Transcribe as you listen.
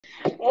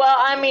Well,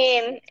 I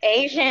mean,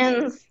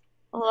 Asians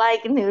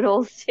like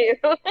noodles too.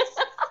 Oh,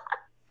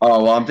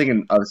 well, I'm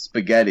thinking of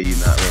spaghetti,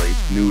 not really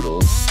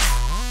noodles.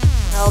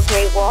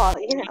 Okay, well,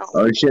 you know.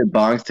 Oh shit,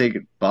 Bong's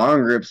taking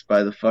bong rips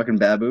by the fucking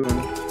baboon.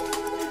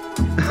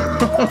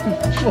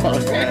 Oh,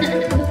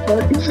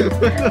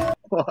 fuck.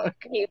 What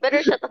the You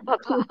better shut the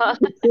fuck up.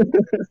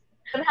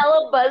 I'm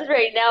hella buzzed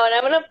right now, and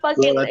I'm gonna Bro,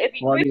 fucking, that's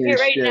if you funny reach me as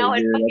right now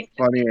shit, and dude. fucking That's choke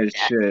funny your as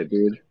chest, shit,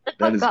 dude. shut the That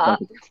fuck is up.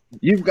 fucking.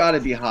 You've got to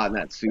be hot in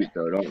that suit,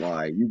 though. Don't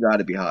lie. You got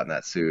to be hot in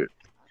that suit.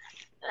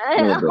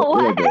 A little bit, a little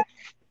What? bit.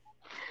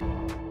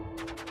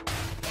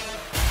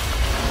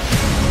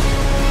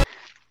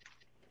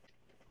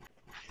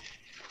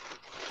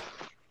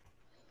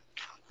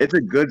 It's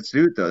a good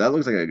suit, though. That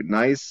looks like a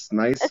nice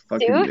A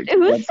fucking suit?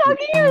 Who's expensive.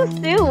 talking to a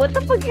suit? What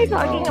the fuck are you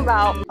talking Oh,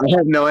 about? I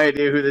have no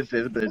idea who this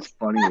is, but it's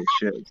funny as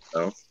shit.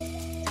 So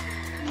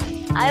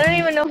I don't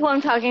even know who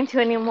I'm talking to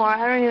anymore.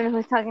 I don't even know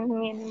who's talking to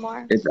me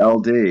anymore. it's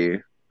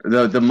LD.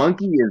 The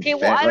monkey is Okay,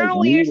 well, I don't like know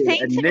what you're muted,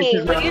 saying and to Nick me.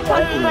 is What are not you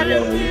talking talking. about a Yeah,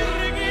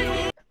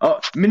 like, suit? oh,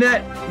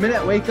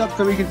 Minette, wake up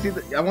so we can see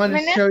the. I wanted to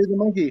Minette, show you the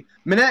monkey.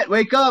 Minette,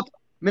 wake up!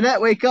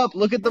 Minette, wake up!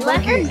 Look at the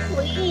let her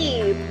monkey.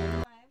 sleep.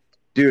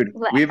 Dude,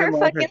 Let we've been her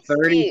live for fucking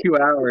sleep. 32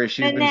 hours.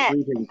 She's been Minette,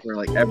 sleeping for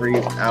like every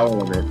hour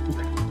of it.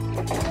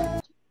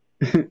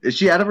 Is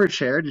she out of her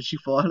chair? Did she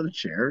fall out of the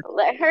chair?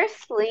 let her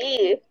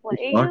sleep. Why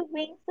The are fuck? you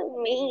being so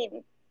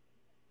mean?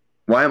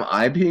 Why am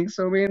I being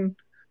so mean?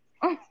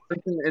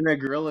 Freaking in a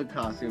gorilla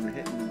costume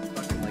hitting